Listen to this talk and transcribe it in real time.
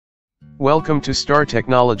Welcome to Star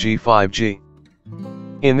Technology 5G.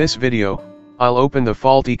 In this video, I'll open the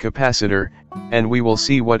faulty capacitor, and we will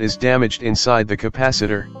see what is damaged inside the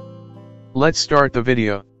capacitor. Let's start the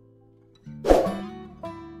video.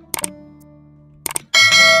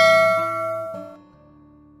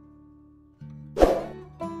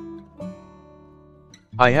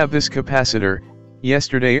 I have this capacitor.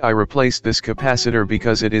 Yesterday I replaced this capacitor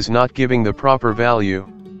because it is not giving the proper value.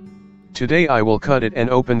 Today I will cut it and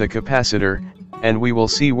open the capacitor, and we will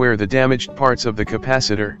see where the damaged parts of the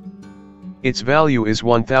capacitor. Its value is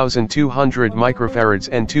 1200 microfarads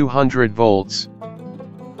and 200 volts.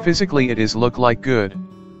 Physically it is look like good.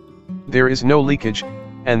 There is no leakage,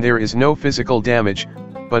 and there is no physical damage,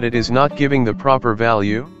 but it is not giving the proper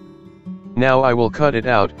value. Now I will cut it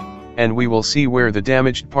out, and we will see where the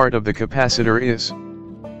damaged part of the capacitor is.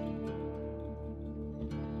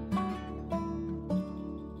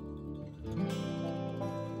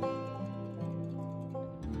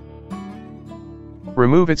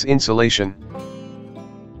 Remove its insulation.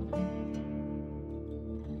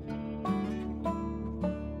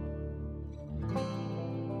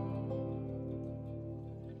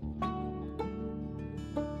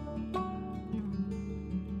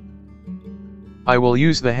 I will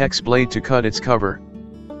use the hex blade to cut its cover.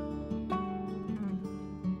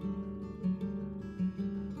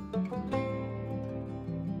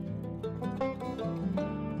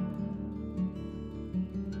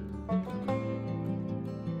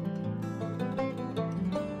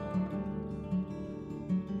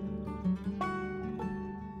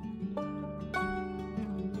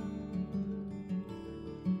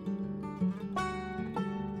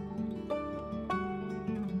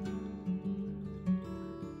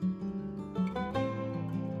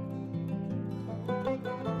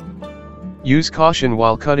 Use caution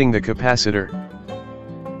while cutting the capacitor.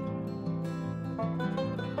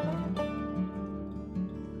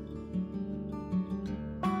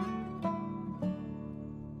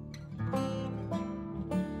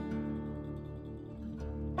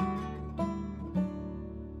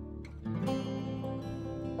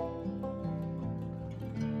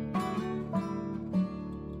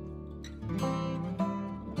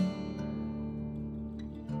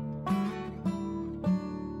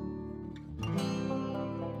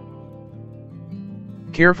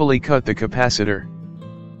 Carefully cut the capacitor.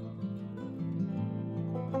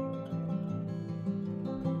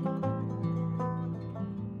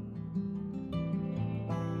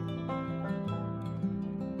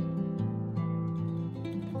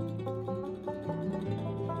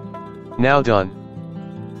 Now done.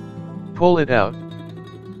 Pull it out.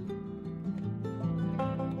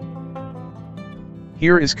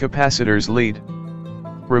 Here is capacitor's lead.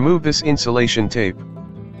 Remove this insulation tape.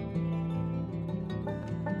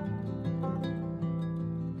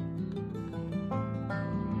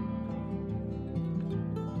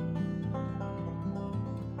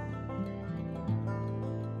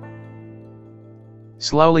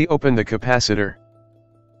 Slowly open the capacitor.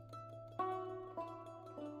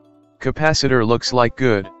 Capacitor looks like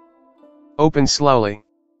good. Open slowly.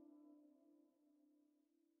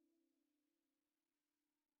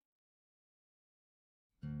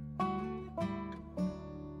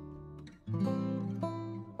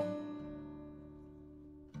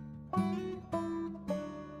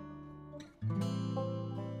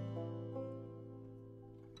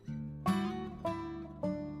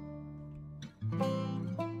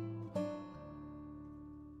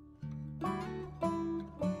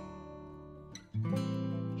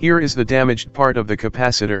 Here is the damaged part of the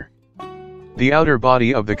capacitor. The outer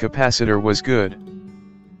body of the capacitor was good,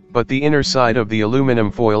 but the inner side of the aluminum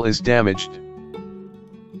foil is damaged.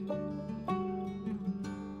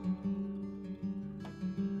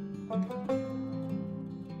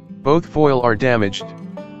 Both foil are damaged.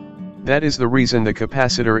 That is the reason the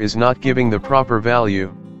capacitor is not giving the proper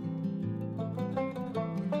value.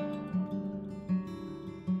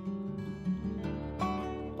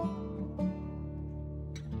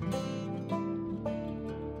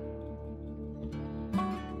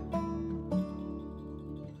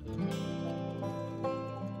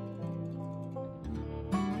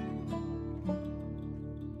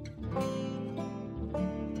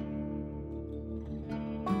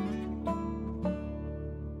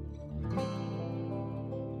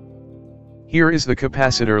 Here is the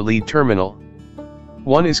capacitor lead terminal.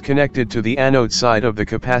 One is connected to the anode side of the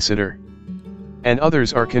capacitor, and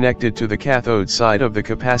others are connected to the cathode side of the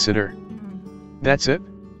capacitor. That's it.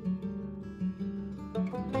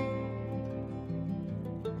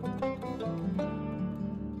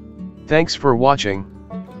 Thanks for watching.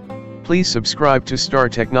 Please subscribe to Star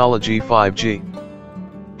Technology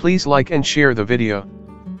 5G. Please like and share the video.